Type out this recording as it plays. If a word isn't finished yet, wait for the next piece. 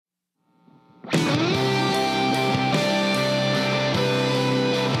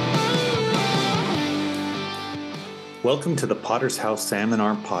Welcome to the Potter's House Sam and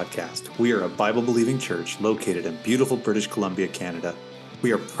Arm podcast. We are a Bible-believing church located in beautiful British Columbia, Canada.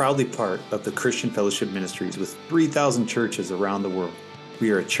 We are proudly part of the Christian Fellowship Ministries with 3,000 churches around the world. We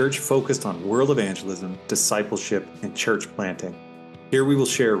are a church focused on world evangelism, discipleship, and church planting. Here we will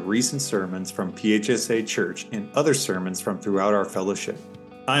share recent sermons from PHSA Church and other sermons from throughout our fellowship.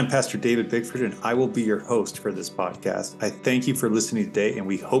 I am Pastor David Bickford, and I will be your host for this podcast. I thank you for listening today, and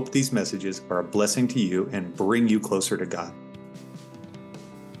we hope these messages are a blessing to you and bring you closer to God.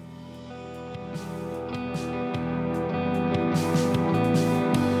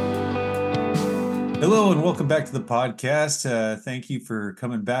 Hello, and welcome back to the podcast. Thank you for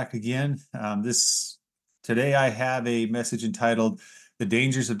coming back again. Today I have a message entitled "The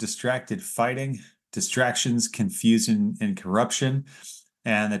Dangers of Distracted Fighting, Distractions, Confusion, and Corruption."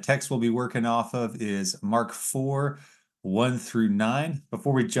 And the text we'll be working off of is Mark 4, 1 through 9.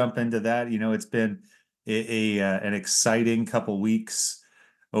 Before we jump into that, it's been an exciting couple weeks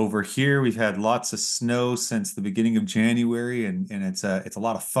over here. We've had lots of snow since the beginning of January, and it's a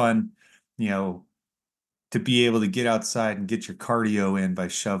lot of fun, to be able to get outside and get your cardio in by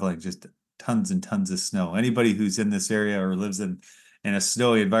shoveling just tons and tons of snow. Anybody who's in this area or lives in a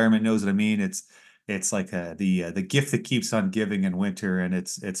snowy environment knows what I mean. It's like the gift that keeps on giving in winter, and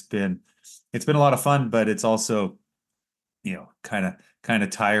it's been a lot of fun, but it's also kind of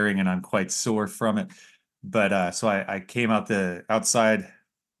tiring, and I'm quite sore from it. But so I came outside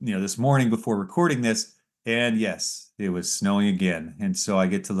this morning before recording this, and yes, it was snowing again, and so I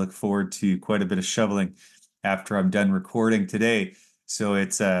get to look forward to quite a bit of shoveling after I'm done recording today. So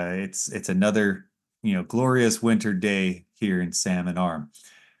it's another glorious winter day here in Sam and Arm.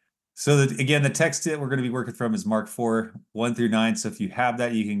 So again, the text that we're going to be working from is Mark 4, 1 through 9. So if you have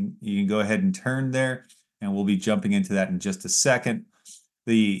that, you can go ahead and turn there, and we'll be jumping into that in just a second.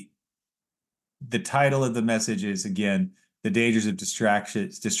 The title of the message is, again, "The Dangers of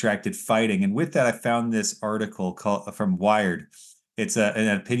Distracted Fighting." And with that, I found this article from Wired. It's an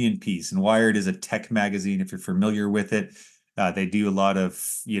opinion piece, and Wired is a tech magazine, if you're familiar with it. They do a lot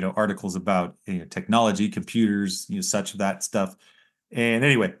of articles about technology, computers, such of that stuff. And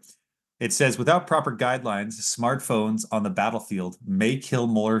anyway, it says, without proper guidelines, smartphones on the battlefield may kill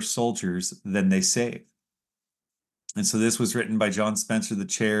more soldiers than they save. And so this was written by John Spencer, the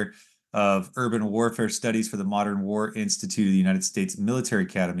chair of Urban Warfare Studies for the Modern War Institute of the United States Military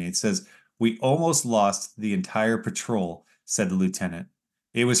Academy. It says, "We almost lost the entire patrol," said the lieutenant.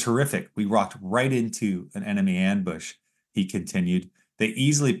 "It was horrific. We walked right into an enemy ambush," he continued. "They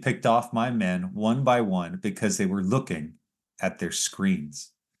easily picked off my men one by one because they were looking at their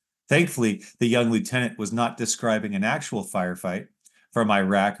screens." Thankfully, the young lieutenant was not describing an actual firefight from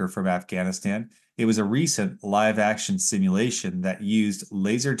Iraq or from Afghanistan. It was a recent live-action simulation that used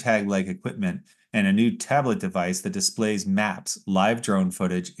laser tag-like equipment and a new tablet device that displays maps, live drone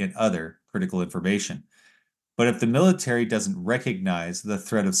footage, and other critical information. But if the military doesn't recognize the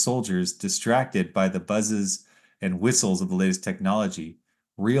threat of soldiers distracted by the buzzes and whistles of the latest technology,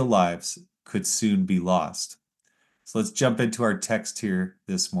 real lives could soon be lost. So let's jump into our text here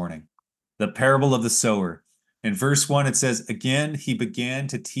this morning. The parable of the sower. In verse 1, it says, "Again, he began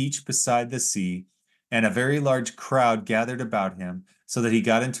to teach beside the sea, and a very large crowd gathered about him, so that he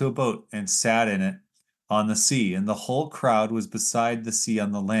got into a boat and sat in it on the sea. And the whole crowd was beside the sea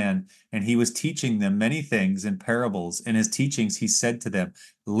on the land, and he was teaching them many things in parables. In his teachings, he said to them,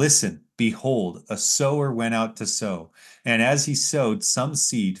 'Listen, behold, a sower went out to sow. And as he sowed, some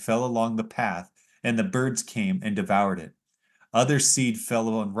seed fell along the path, and the birds came and devoured it. Other seed fell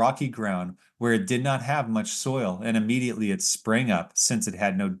on rocky ground where it did not have much soil, and immediately it sprang up, since it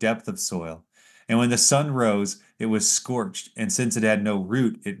had no depth of soil. And when the sun rose, it was scorched, and since it had no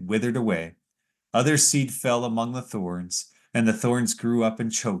root, it withered away. Other seed fell among the thorns, and the thorns grew up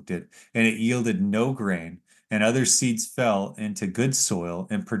and choked it, and it yielded no grain. And other seeds fell into good soil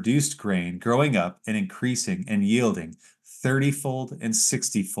and produced grain, growing up and increasing and yielding 30-fold and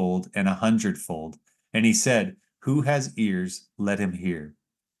 60-fold and 100-fold. And he said, 'Who has ears, let him hear.'"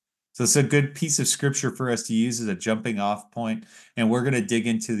 So it's a good piece of scripture for us to use as a jumping off point. And we're going to dig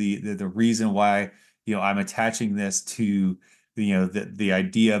into the reason why, I'm attaching this to, the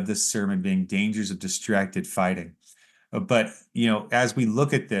idea of this sermon being dangers of distracted fighting. But, as we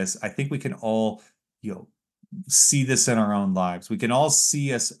look at this, I think we can all, see this in our own lives. We can all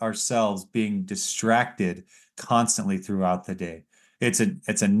see ourselves being distracted constantly throughout the day. It's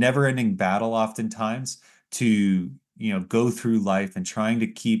a never-ending battle oftentimes to go through life and trying to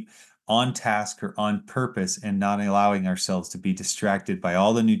keep on task or on purpose, and not allowing ourselves to be distracted by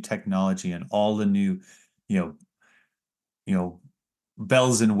all the new technology and all the new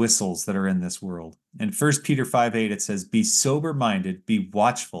bells and whistles that are in this world. In 1 Peter 5:8, it says, be sober-minded, be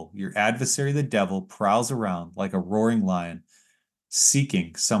watchful. Your adversary, the devil, prowls around like a roaring lion,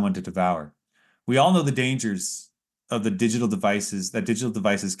 seeking someone to devour. We all know the dangers of the digital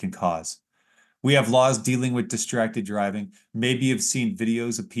devices can cause. We have laws dealing with distracted driving. Maybe you've seen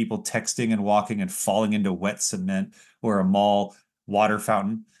videos of people texting and walking and falling into wet cement or a mall water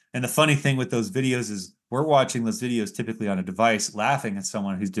fountain. And the funny thing with those videos is we're watching those videos typically on a device, laughing at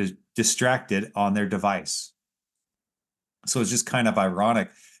someone who's distracted on their device. So it's just kind of ironic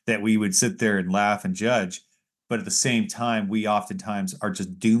that we would sit there and laugh and judge, but at the same time, we oftentimes are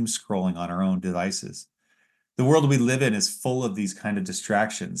just doom scrolling on our own devices. The world we live in is full of these kind of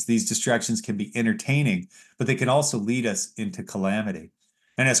distractions. These distractions can be entertaining, but they can also lead us into calamity.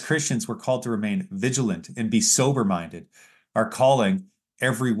 And as Christians, we're called to remain vigilant and be sober-minded. Our calling,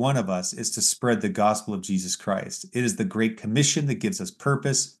 every one of us, is to spread the gospel of Jesus Christ. It is the Great Commission that gives us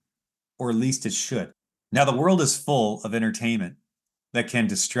purpose, or at least it should. Now, the world is full of entertainment that can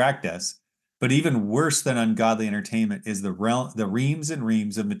distract us, but even worse than ungodly entertainment is the reams and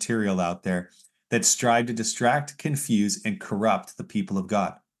reams of material out there that strive to distract, confuse, and corrupt the people of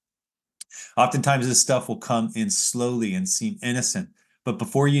God. Oftentimes, this stuff will come in slowly and seem innocent, but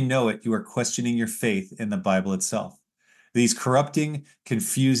before you know it, you are questioning your faith in the Bible itself. These corrupting,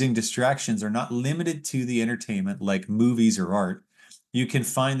 confusing distractions are not limited to the entertainment like movies or art. You can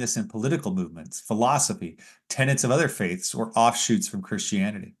find this in political movements, philosophy, tenets of other faiths, or offshoots from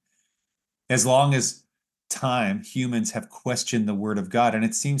Christianity. As long as time, humans have questioned the word of God, and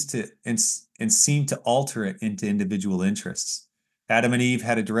it seems to seem to alter it into individual interests. Adam and Eve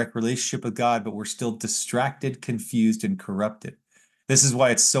had a direct relationship with God, but were still distracted, confused, and corrupted. This is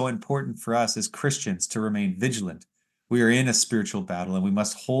why it's so important for us as Christians to remain vigilant. We are in a spiritual battle, and we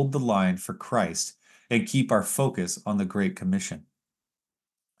must hold the line for Christ and keep our focus on the Great Commission.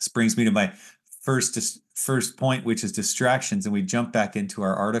 This brings me to my first point, which is distractions, and we jump back into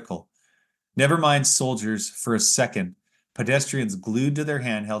our article. Never mind soldiers for a second. Pedestrians glued to their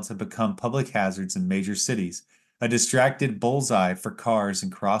handhelds have become public hazards in major cities, a distracted bullseye for cars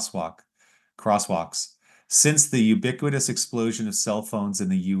and crosswalks. Since the ubiquitous explosion of cell phones in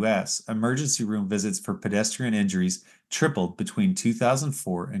the US, emergency room visits for pedestrian injuries tripled between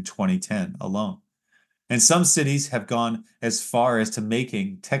 2004 and 2010 alone. And some cities have gone as far as to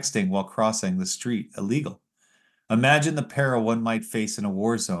making texting while crossing the street illegal. Imagine the peril one might face in a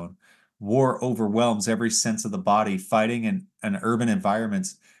war zone. War overwhelms every sense of the body. Fighting in an urban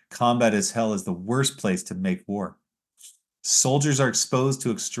environments, combat as hell is the worst place to make war. Soldiers are exposed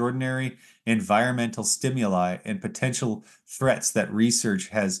to extraordinary environmental stimuli and potential threats that research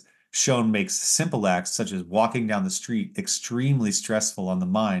has shown makes simple acts such as walking down the street extremely stressful on the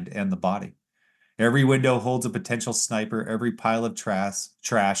mind and the body. Every window holds a potential sniper, every pile of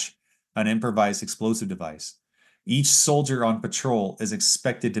trash, an improvised explosive device. Each soldier on patrol is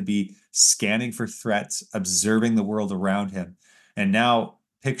expected to be scanning for threats, observing the world around him. And now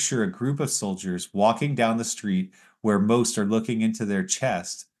picture a group of soldiers walking down the street where most are looking into their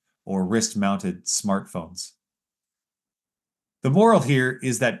chest or wrist-mounted smartphones. The moral here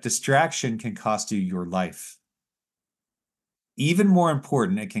is that distraction can cost you your life. Even more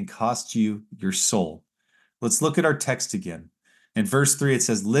important, it can cost you your soul. Let's look at our text again. In verse 3, it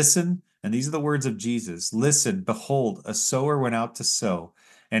says, listen, and these are the words of Jesus. Listen, behold, a sower went out to sow.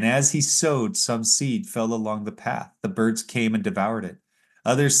 And as he sowed, some seed fell along the path. The birds came and devoured it.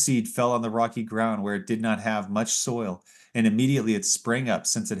 Other seed fell on the rocky ground where it did not have much soil, and immediately it sprang up,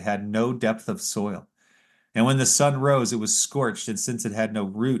 since it had no depth of soil. And when the sun rose, it was scorched, and since it had no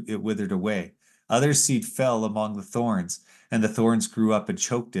root, it withered away. Other seed fell among the thorns, and the thorns grew up and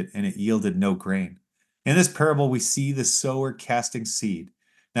choked it, and it yielded no grain. In this parable, we see the sower casting seed.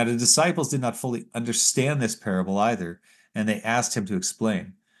 Now, the disciples did not fully understand this parable either, and they asked him to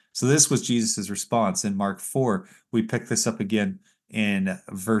explain. So this was Jesus' response. In Mark 4, we pick this up again in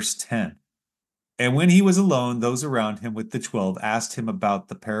verse 10. And when he was alone, those around him with the 12 asked him about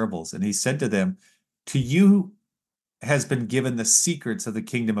the parables. And he said to them, to you has been given the secrets of the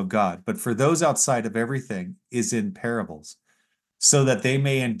kingdom of God, but for those outside of everything is in parables, so that they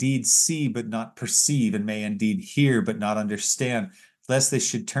may indeed see but not perceive, and may indeed hear but not understand, lest they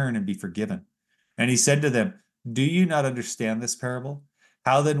should turn and be forgiven. And he said to them, do you not understand this parable?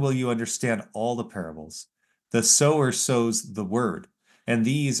 How then will you understand all the parables? The sower sows the word, and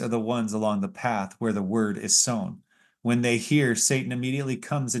these are the ones along the path where the word is sown. When they hear, Satan immediately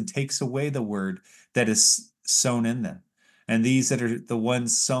comes and takes away the word that is sown in them. And these that are the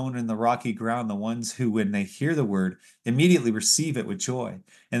ones sown in the rocky ground, the ones who, when they hear the word, immediately receive it with joy.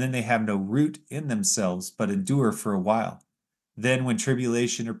 And then they have no root in themselves, but endure for a while. Then when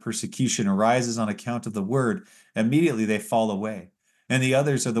tribulation or persecution arises on account of the word, immediately they fall away. And the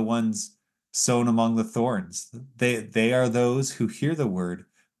others are the ones sown among the thorns. They are those who hear the word,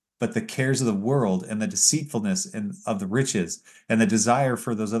 but the cares of the world and the deceitfulness of the riches and the desire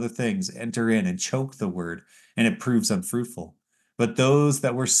for those other things enter in and choke the word, and it proves unfruitful. But those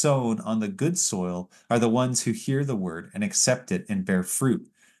that were sown on the good soil are the ones who hear the word and accept it and bear fruit,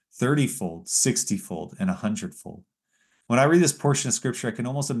 thirtyfold, sixtyfold, and 100fold. When I read this portion of scripture, I can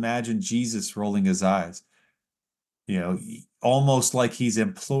almost imagine Jesus rolling his eyes, almost like he's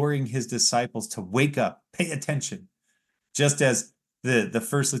imploring his disciples to wake up, pay attention. Just as the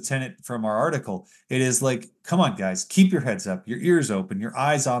first lieutenant from our article, it is like, come on, guys, keep your heads up, your ears open, your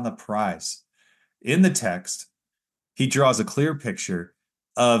eyes on the prize. In the text, he draws a clear picture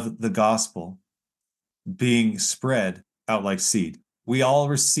of the gospel being spread out like seed. We all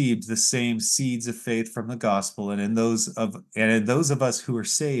received the same seeds of faith from the gospel, and in those of us who are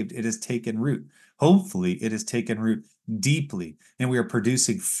saved, it has taken root. Hopefully, it has taken root deeply, and we are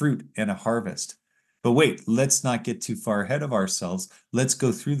producing fruit and a harvest. But wait, let's not get too far ahead of ourselves. Let's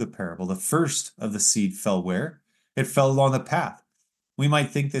go through the parable. The first of the seed fell where? It fell along the path. We might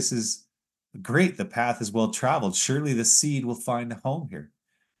think this is great. The path is well traveled. Surely the seed will find a home here.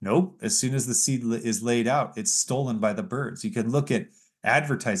 Nope. As soon as the seed is laid out, it's stolen by the birds. You can look at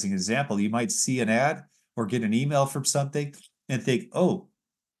advertising example. You might see an ad or get an email from something and think, oh,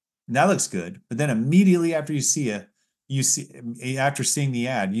 that looks good. But then immediately after after seeing the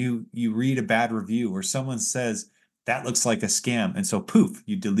ad, you read a bad review or someone says that looks like a scam. And so poof,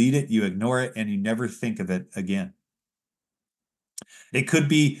 you delete it, you ignore it, and you never think of it again. It could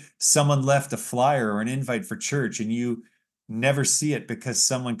be someone left a flyer or an invite for church and you never see it because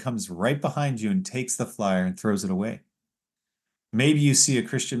someone comes right behind you and takes the flyer and throws it away. Maybe you see a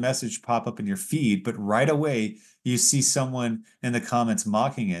Christian message pop up in your feed, but right away you see someone in the comments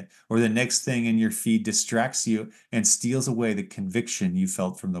mocking it, or the next thing in your feed distracts you and steals away the conviction you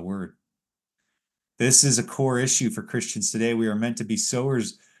felt from the word. This is a core issue for Christians today. We are meant to be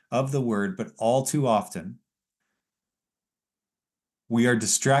sowers of the word, but all too often we are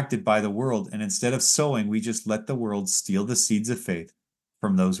distracted by the world, and instead of sowing, we just let the world steal the seeds of faith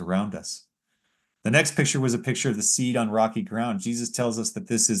from those around us. The next picture was a picture of the seed on rocky ground. Jesus tells us that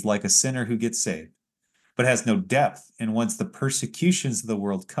this is like a sinner who gets saved, but has no depth. And once the persecutions of the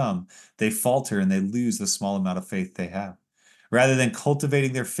world come, they falter and they lose the small amount of faith they have. Rather than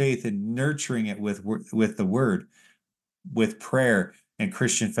cultivating their faith and nurturing it with the word, with prayer and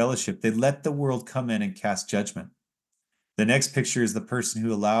Christian fellowship, they let the world come in and cast judgment. The next picture is the person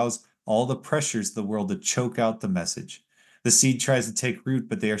who allows all the pressures of the world to choke out the message. The seed tries to take root,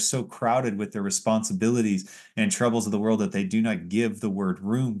 but they are so crowded with their responsibilities and troubles of the world that they do not give the word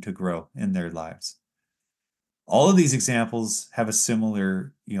room to grow in their lives. All of these examples have a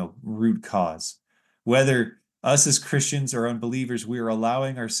similar, root cause. Whether us as Christians or unbelievers, we are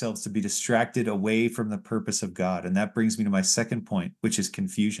allowing ourselves to be distracted away from the purpose of God. And that brings me to my second point, which is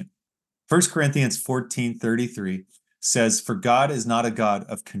confusion. 1 Corinthians 14:33 says, "For God is not a God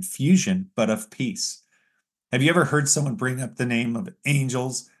of confusion, but of peace." Have you ever heard someone bring up the name of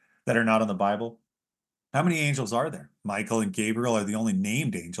angels that are not in the Bible? How many angels are there? Michael and Gabriel are the only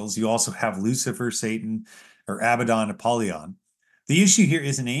named angels. You also have Lucifer, Satan, or Abaddon, Apollyon. The issue here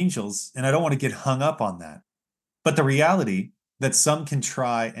isn't angels, and I don't want to get hung up on that. But the reality that some can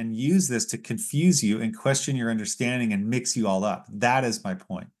try and use this to confuse you and question your understanding and mix you all up. That is my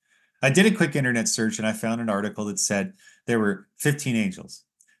point. I did a quick internet search and I found an article that said there were 15 angels.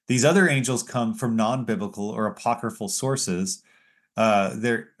 These other angels come from non-biblical or apocryphal sources.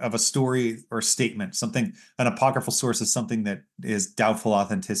 They're of a story or statement, something. An apocryphal source is something that is doubtful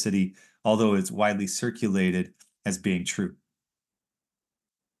authenticity, although it's widely circulated as being true.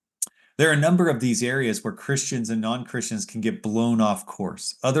 There are a number of these areas where Christians and non-Christians can get blown off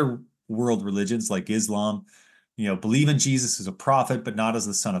course. Other world religions like Islam, believe in Jesus as a prophet, but not as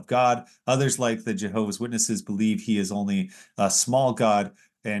the Son of God. Others, like the Jehovah's Witnesses, believe he is only a small God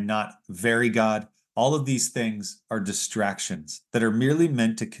and not very God. All of these things are distractions that are merely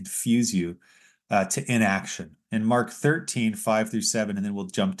meant to confuse you to inaction. In Mark 13:5-7, and then we'll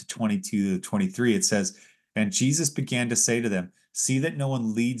jump to 22-23, it says, "And Jesus began to say to them, 'See that no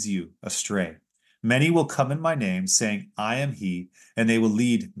one leads you astray. Many will come in my name, saying, I am he, and they will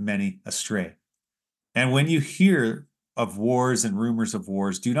lead many astray. And when you hear of wars and rumors of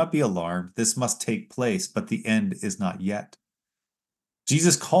wars, do not be alarmed. This must take place, but the end is not yet.'"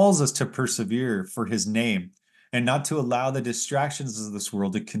 Jesus calls us to persevere for his name and not to allow the distractions of this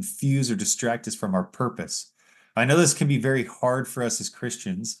world to confuse or distract us from our purpose. I know this can be very hard for us as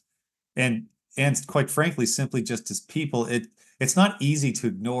Christians, and and quite frankly, simply just as people, it's not easy to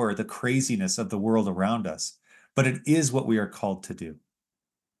ignore the craziness of the world around us, but it is what we are called to do.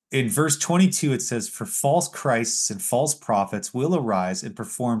 In verse 22, it says, "For false Christs and false prophets will arise and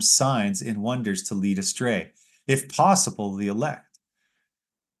perform signs and wonders to lead astray, if possible, the elect.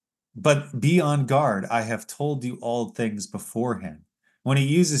 But be on guard. I have told you all things beforehand." When he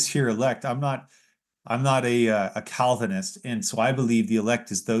uses here elect, I'm not a Calvinist, and so I believe the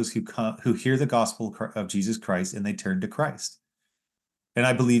elect is those who hear the gospel of Jesus Christ and they turn to Christ. And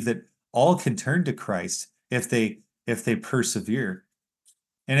I believe that all can turn to Christ if they persevere.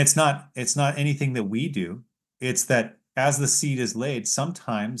 And it's not anything that we do. It's that as the seed is laid,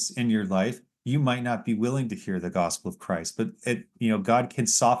 sometimes in your life you might not be willing to hear the gospel of Christ, but God can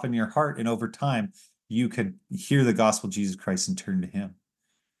soften your heart, and over time you can hear the gospel of Jesus Christ and turn to him.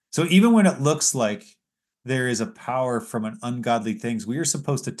 So even when it looks like there is a power from an ungodly things, we are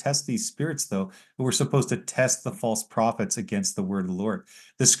supposed to test these spirits, though. We're supposed to test the false prophets against the word of the Lord.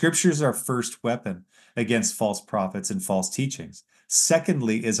 The scriptures are our first weapon against false prophets and false teachings.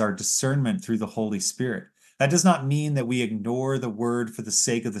 Secondly is our discernment through the Holy Spirit. That does not mean that we ignore the word for the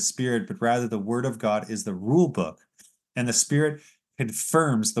sake of the Spirit, but rather the word of God is the rule book, and the Spirit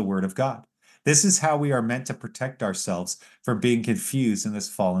confirms the word of God. This is how we are meant to protect ourselves from being confused in this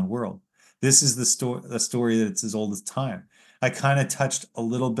fallen world. This is the story that's as old as time. I kind of touched a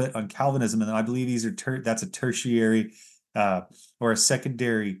little bit on Calvinism, and I believe that's a tertiary or a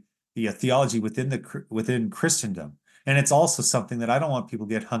secondary theology within Christendom. And it's also something that I don't want people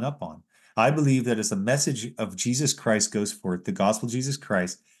to get hung up on. I believe that as the message of Jesus Christ goes forth, the gospel of Jesus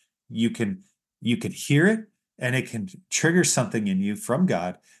Christ, you can hear it, and it can trigger something in you from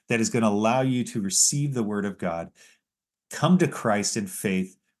God that is going to allow you to receive the word of God, come to Christ in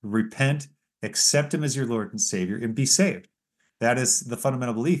faith, repent, accept him as your Lord and Savior, and be saved. That is the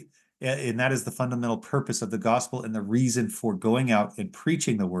fundamental belief. And that is the fundamental purpose of the gospel and the reason for going out and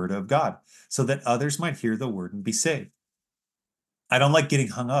preaching the word of God, so that others might hear the word and be saved. I don't like getting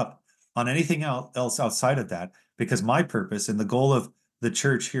hung up on anything else outside of that, because my purpose and the goal of the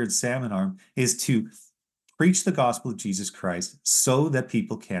church here at Salmon Arm is to preach the gospel of Jesus Christ so that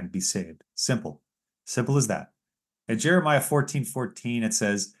people can be saved. Simple as that. In Jeremiah 14:14, it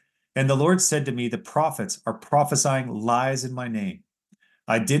says, "And the Lord said to me, the prophets are prophesying lies in my name.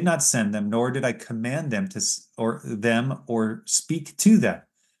 I did not send them, nor did I command them or speak to them.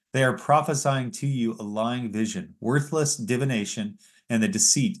 They are prophesying to you a lying vision, worthless divination, and the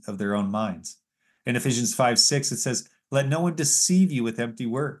deceit of their own minds." In Ephesians 5:6, it says, "Let no one deceive you with empty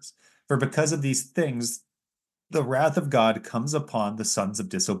words, for because of these things, the wrath of God comes upon the sons of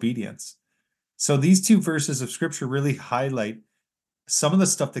disobedience." So these two verses of scripture really highlight some of the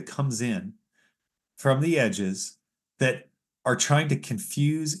stuff that comes in from the edges that are trying to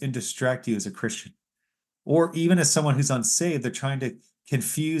confuse and distract you as a Christian. Or even as someone who's unsaved, they're trying to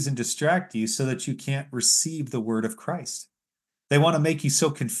confuse and distract you so that you can't receive the word of Christ. They want to make you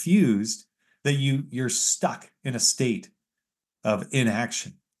so confused that you're stuck in a state of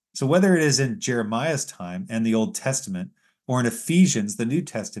inaction. So whether it is in Jeremiah's time and the Old Testament, or in Ephesians, the New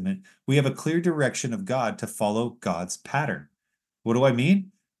Testament, we have a clear direction of God to follow God's pattern. What do I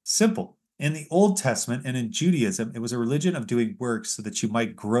mean? Simple. In the Old Testament and in Judaism, it was a religion of doing works so that you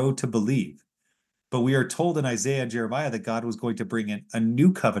might grow to believe. But we are told in Isaiah and Jeremiah that God was going to bring in a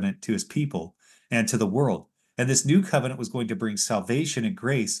new covenant to his people and to the world. And this new covenant was going to bring salvation and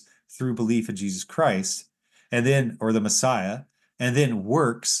grace through belief in Jesus Christ, or the Messiah, and then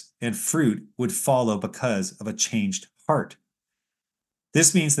works and fruit would follow because of a changed heart.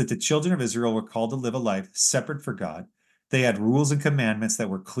 This means that the children of Israel were called to live a life separate for God. They had rules and commandments that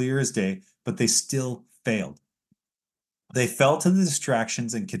were clear as day, but they still failed. They fell to the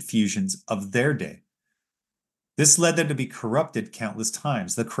distractions and confusions of their day. This led them to be corrupted countless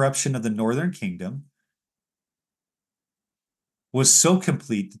times. The corruption of the northern kingdom was so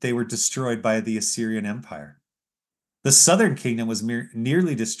complete that they were destroyed by the Assyrian Empire. The southern kingdom was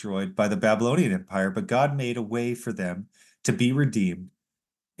nearly destroyed by the Babylonian Empire, but God made a way for them to be redeemed.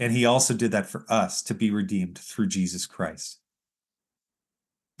 And he also did that for us to be redeemed through Jesus Christ.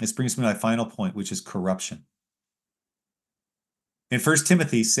 This brings me to my final point, which is corruption. In 1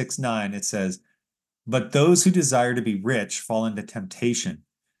 Timothy 6:9, it says, "But those who desire to be rich fall into temptation,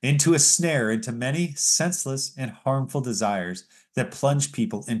 into a snare, into many senseless and harmful desires that plunge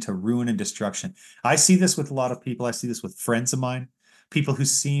people into ruin and destruction." I see this with a lot of people. I see this with friends of mine, people who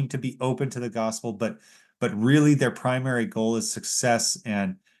seem to be open to the gospel, but really their primary goal is success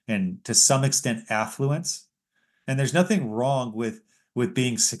and to some extent affluence. And there's nothing wrong with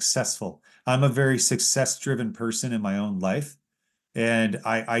being successful. I'm a very success-driven person in my own life. And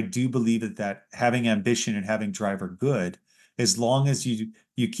I do believe that having ambition and having drive are good, as long as you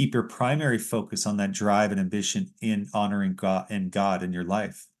keep your primary focus on that drive and ambition in honoring God in your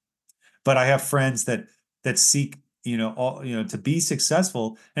life. But I have friends that seek, to be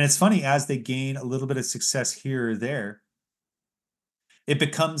successful. And it's funny, as they gain a little bit of success here or there, it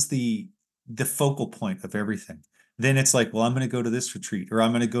becomes the focal point of everything. Then it's like, well, I'm going to go to this retreat, or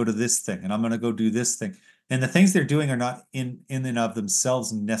I'm going to go to this thing, and I'm going to go do this thing. And the things they're doing are not in and of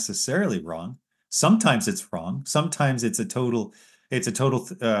themselves necessarily wrong. Sometimes it's wrong. Sometimes it's a total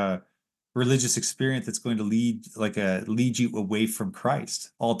religious experience that's going to lead you away from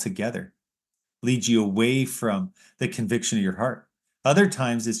Christ altogether, lead you away from the conviction of your heart. Other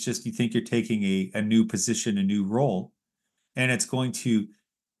times it's just you think you're taking a new position, a new role, and it's going to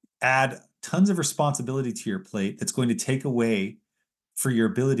add tons of responsibility to your plate that's going to take away for your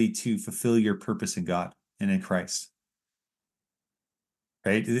ability to fulfill your purpose in God and in Christ.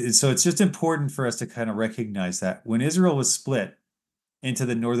 Right? So it's just important for us to kind of recognize that when Israel was split into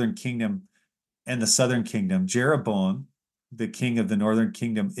the northern kingdom and the southern kingdom, Jeroboam, the king of the northern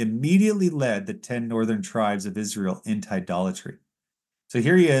kingdom, immediately led the 10 northern tribes of Israel into idolatry. So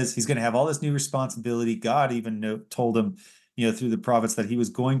here he is. He's going to have all this new responsibility. God even told him, through the prophets, that he was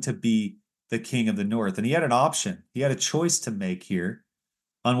going to be the king of the north. And he had an option. He had a choice to make here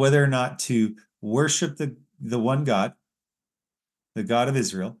on whether or not to worship the one God, the God of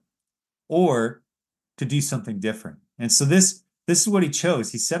Israel, or to do something different. And so this is what he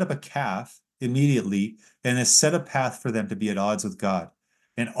chose. He set up a calf immediately and has set a path for them to be at odds with God.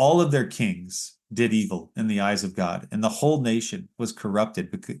 And all of their kings did evil in the eyes of God, and the whole nation was corrupted,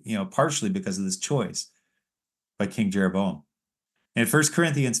 because, partially because of this choice by King Jeroboam. In 1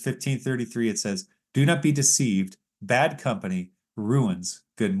 Corinthians 15:33, it says, "Do not be deceived. Bad company ruins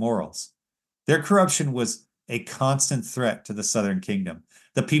good morals." Their corruption was a constant threat to the southern kingdom.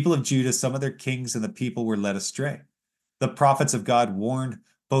 The people of Judah, some of their kings and the people, were led astray. The prophets of God warned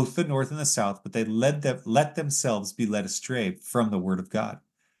both the north and the south, but they let themselves be led astray from the word of God.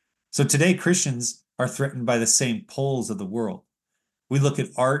 So today, Christians are threatened by the same poles of the world. We look at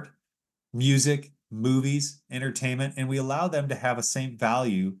art, music, movies, entertainment, and we allow them to have a same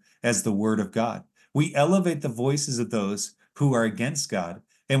value as the word of God. We elevate the voices of those who are against God,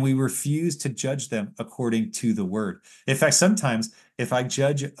 and we refuse to judge them according to the word. In fact, sometimes if I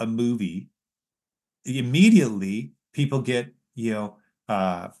judge a movie, immediately people get,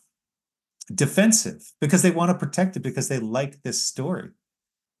 defensive because they want to protect it, because they like this story.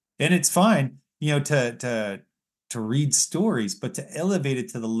 And it's fine, to read stories, but to elevate it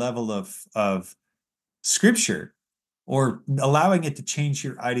to the level of scripture, or allowing it to change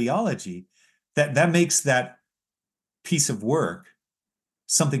your ideology, that makes that piece of work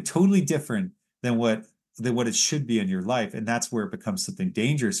something totally different than what it should be in your life. And that's where it becomes something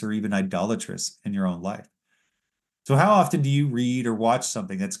dangerous or even idolatrous in your own life. So how often do you read or watch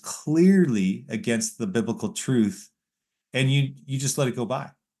something that's clearly against the biblical truth, and you just let it go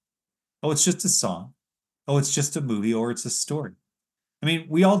by? Oh, it's just a song. Oh, it's just a movie, or it's a story. I mean,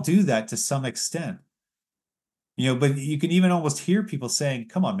 we all do that to some extent. But you can even almost hear people saying,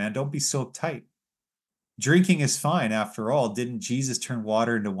 "Come on, man, don't be so uptight. Drinking is fine after all. Didn't Jesus turn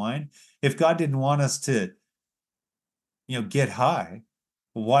water into wine? If God didn't want us to, get high,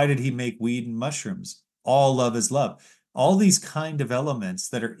 why did he make weed and mushrooms? All love is love." All these kind of elements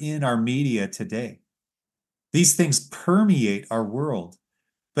that are in our media today, these things permeate our world.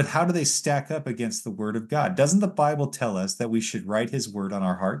 But how do they stack up against the word of God? Doesn't the Bible tell us that we should write his word on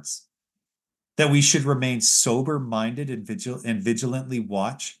our hearts? That we should remain sober-minded and vigilantly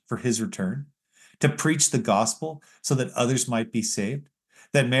watch for his return, to preach the gospel so that others might be saved,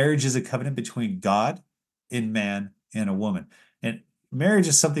 that marriage is a covenant between God and man and a woman. And marriage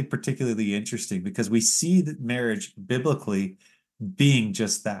is something particularly interesting because we see that marriage biblically being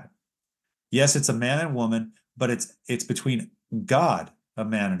just that. Yes, it's a man and woman, but it's between God, a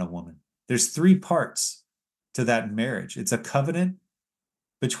man and a woman. There's three parts to that marriage. It's a covenant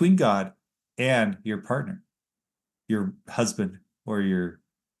between God and your partner, your husband or your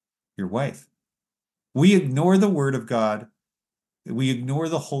wife. We ignore the word of God. We ignore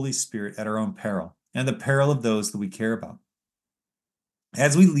the Holy Spirit at our own peril and the peril of those that we care about.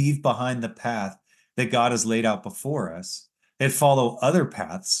 As we leave behind the path that God has laid out before us and follow other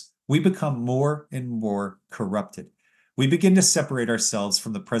paths, we become more and more corrupted. We begin to separate ourselves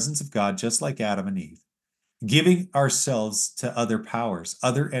from the presence of God, just like Adam and Eve, giving ourselves to other powers,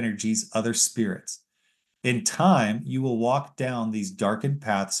 other energies, other spirits. In time, you will walk down these darkened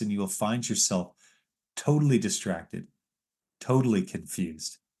paths and you will find yourself totally distracted, totally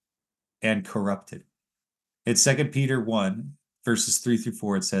confused, and corrupted. In 2 Peter 1, verses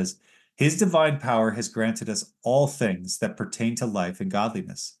 3-4, it says, His divine power has granted us all things that pertain to life and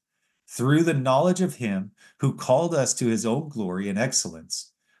godliness, through the knowledge of him who called us to his own glory and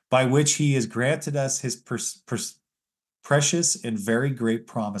excellence, by which he has granted us his precious and very great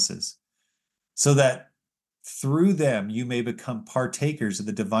promises, so that through them you may become partakers of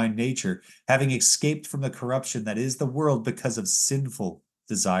the divine nature, having escaped from the corruption that is the world because of sinful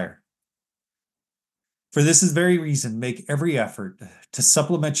desire. For this is very reason, make every effort to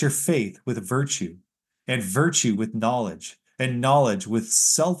supplement your faith with virtue, and virtue with knowledge, and knowledge with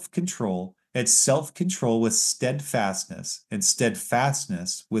self-control, and self-control with steadfastness, and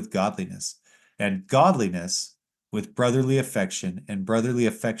steadfastness with godliness, and godliness with brotherly affection, and brotherly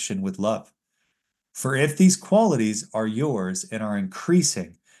affection with love. For if these qualities are yours and are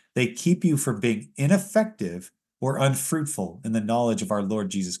increasing, they keep you from being ineffective or unfruitful in the knowledge of our Lord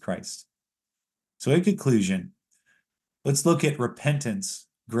Jesus Christ. So in conclusion, let's look at repentance,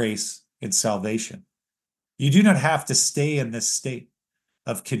 grace, and salvation. You do not have to stay in this state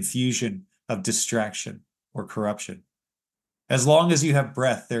of confusion, of distraction, or corruption. As long as you have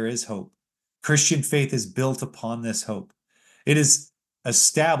breath, there is hope. Christian faith is built upon this hope. It is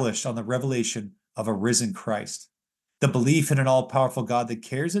established on the revelation of a risen Christ, the belief in an all-powerful God that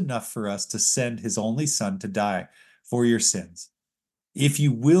cares enough for us to send his only Son to die for your sins. If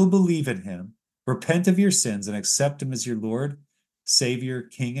you will believe in him, repent of your sins, and accept him as your Lord, Savior,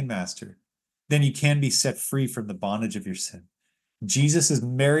 King, and Master, then you can be set free from the bondage of your sin. Jesus is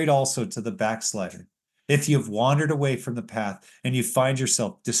married also to the backslider. If you have wandered away from the path and you find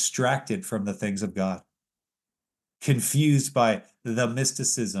yourself distracted from the things of God, confused by the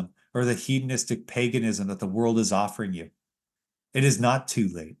mysticism or the hedonistic paganism that the world is offering you, it is not too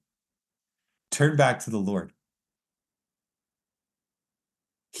late. Turn back to the Lord.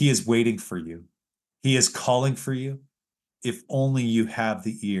 He is waiting for you. He is calling for you. If only you have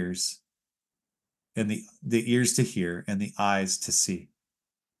the ears and the ears to hear and the eyes to see.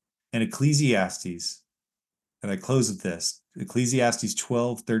 And Ecclesiastes, and I close with this, Ecclesiastes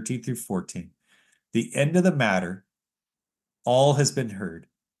 12:13-14. The end of the matter, all has been heard.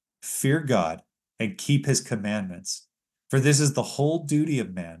 Fear God and keep his commandments, for this is the whole duty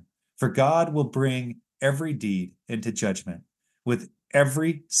of man. For God will bring every deed into judgment with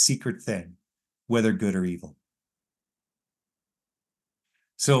every secret thing, whether good or evil.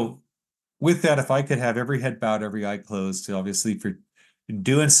 So with that, if I could have every head bowed, every eye closed, obviously if you're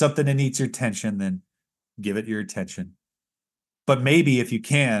doing something that needs your attention, then give it your attention. But maybe if you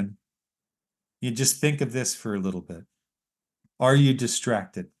can, you just think of this for a little bit. Are you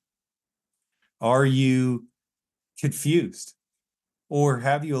distracted? Are you confused? Or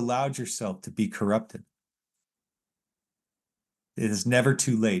have you allowed yourself to be corrupted? It is never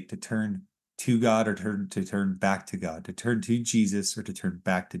too late to turn to God or to turn back to God, to turn to Jesus or to turn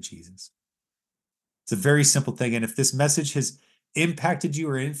back to Jesus. It's a very simple thing. And if this message has impacted you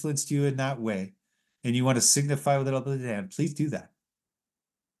or influenced you in that way, and you want to signify with it up with the hand, please do that.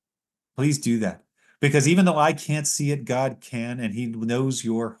 Please do that. Because even though I can't see it, God can, and he knows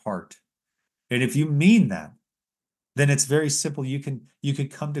your heart. And if you mean that, then it's very simple. You can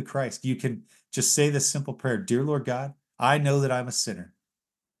come to Christ. You can just say this simple prayer. Dear Lord God, I know that I'm a sinner,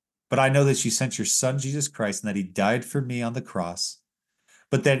 but I know that you sent your Son, Jesus Christ, and that he died for me on the cross,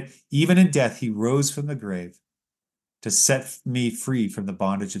 but that even in death, he rose from the grave to set me free from the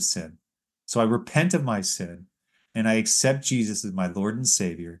bondage of sin. So I repent of my sin, and I accept Jesus as my Lord and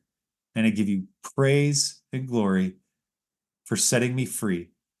Savior, and I give you praise and glory for setting me free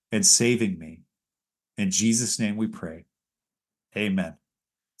and saving me. In Jesus' name we pray. Amen.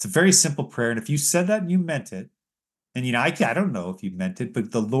 It's a very simple prayer. And if you said that and you meant it, and I don't know if you meant it,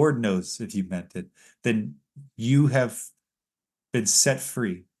 but the Lord knows if you meant it, then you have been set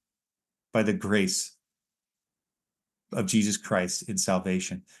free by the grace of Jesus Christ in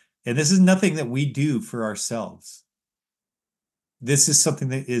salvation. And this is nothing that we do for ourselves. This is something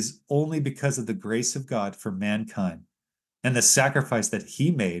that is only because of the grace of God for mankind and the sacrifice that he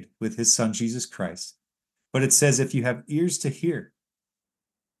made with his Son, Jesus Christ. But it says, if you have ears to hear.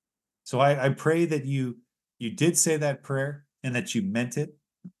 So I pray that you did say that prayer and that you meant it.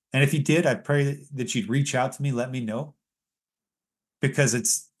 And if you did, I pray that you'd reach out to me, let me know.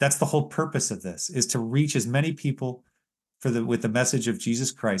 Because that's the whole purpose of this, is to reach as many people with the message of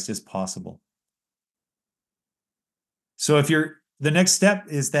Jesus Christ as possible. So the next step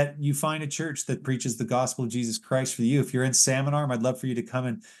is that you find a church that preaches the gospel of Jesus Christ for you. If you're in Salmon Arm, I'd love for you to come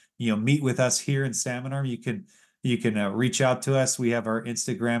and meet with us here in Salmon Arm. You can reach out to us. We have our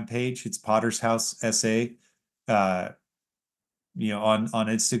Instagram page. It's Potter's House SA. on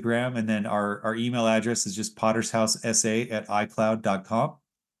Instagram. And then our email address is just pottershousesa@icloud.com.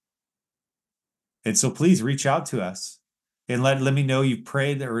 And so please reach out to us and let me know you've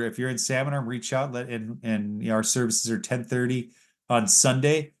prayed, or if you're in Salmon Arm, reach out. And our services are 10:30 on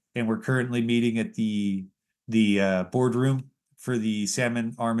Sunday, and we're currently meeting at the boardroom for the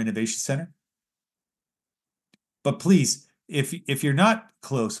Salmon Arm Innovation Center. But please, if you're not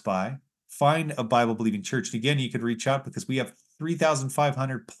close by, find a Bible believing church. And again, you could reach out because we have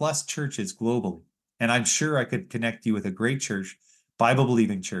 3,500 plus churches globally, and I'm sure I could connect you with a great church, Bible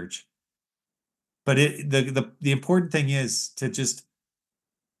believing church. But the important thing is to just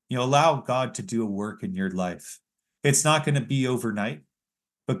allow God to do a work in your life. It's not going to be overnight,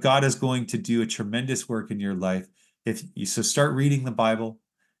 but God is going to do a tremendous work in your life. So start reading the Bible,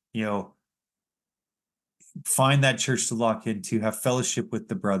 find that church to lock into, have fellowship with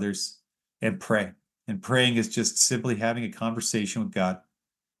the brothers, and pray. And praying is just simply having a conversation with God.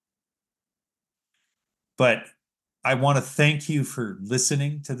 But I want to thank you for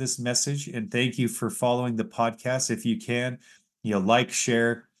listening to this message, and thank you for following the podcast. If you can, like,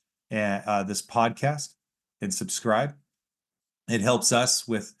 share this podcast and subscribe. It helps us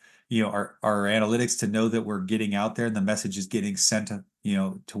with our analytics to know that we're getting out there and the message is getting sent to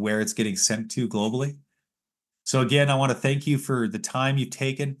where it's getting sent to globally. So again, I want to thank you for the time you've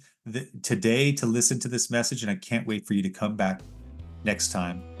taken today to listen to this message, and I can't wait for you to come back next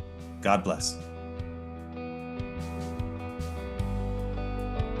time. God bless.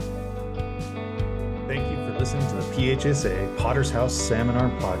 Thank you for listening to the PHSA Potter's House Salmon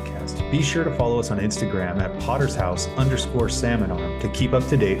Arm podcast. Be sure to follow us on Instagram at pottershouse_salmon arm to keep up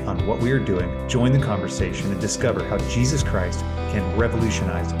to date on what we are doing, join the conversation, and discover how Jesus Christ can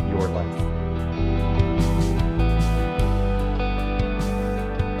revolutionize your life.